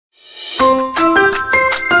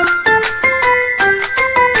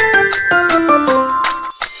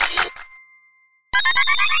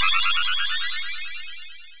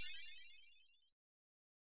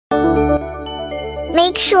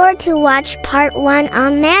sure to watch Part 1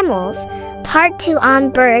 on mammals, Part 2 on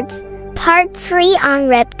birds, Part 3 on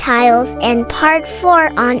reptiles, and Part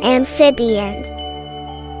 4 on amphibians.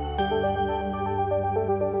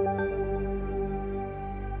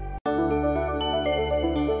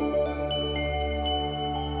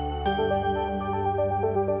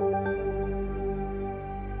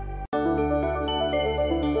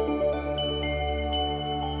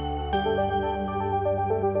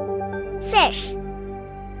 Fish.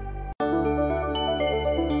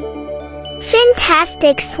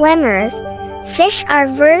 Fantastic swimmers. Fish are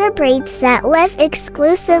vertebrates that live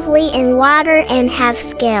exclusively in water and have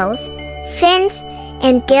scales, fins,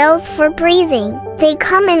 and gills for breathing. They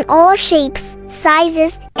come in all shapes,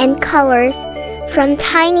 sizes, and colors, from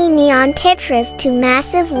tiny neon tetras to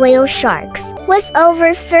massive whale sharks. With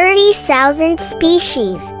over 30,000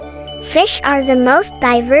 species, fish are the most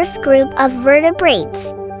diverse group of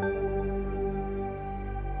vertebrates.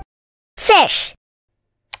 Fish.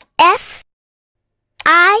 F-I-S-H.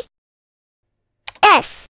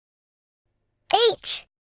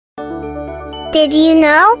 Did you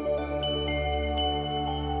know?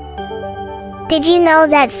 Did you know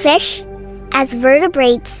that fish, as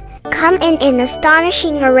vertebrates, come in an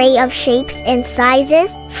astonishing array of shapes and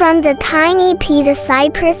sizes, from the tiny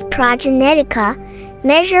Petacyprus progenetica,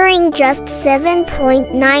 measuring just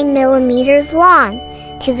 7.9 millimeters long,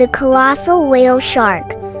 to the colossal whale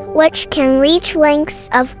shark, which can reach lengths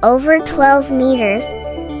of over 12 meters.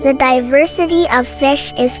 The diversity of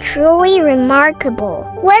fish is truly remarkable.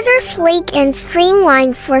 Whether sleek and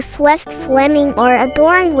streamlined for swift swimming or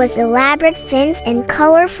adorned with elaborate fins and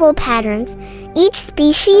colorful patterns, each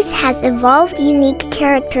species has evolved unique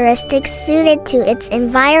characteristics suited to its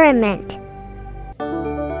environment.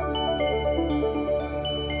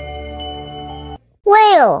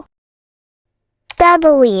 Whale.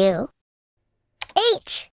 W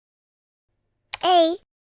H A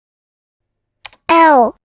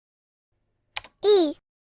L E.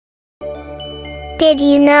 Did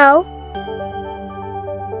you know?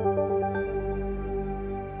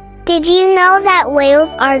 Did you know that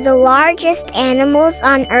whales are the largest animals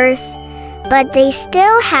on Earth, but they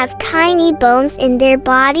still have tiny bones in their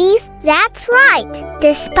bodies? That's right!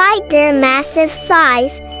 Despite their massive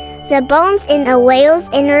size, the bones in a whale's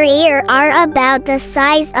inner ear are about the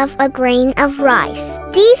size of a grain of rice.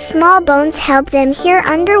 These small bones help them hear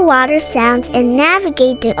underwater sounds and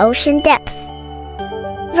navigate the ocean depths.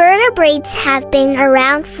 Vertebrates have been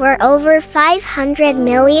around for over 500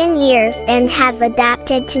 million years and have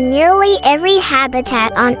adapted to nearly every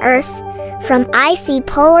habitat on Earth, from icy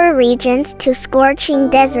polar regions to scorching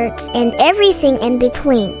deserts and everything in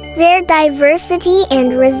between. Their diversity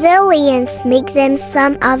and resilience make them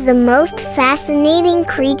some of the most fascinating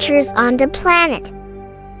creatures on the planet.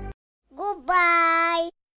 Goodbye!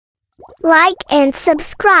 Like and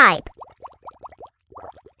subscribe.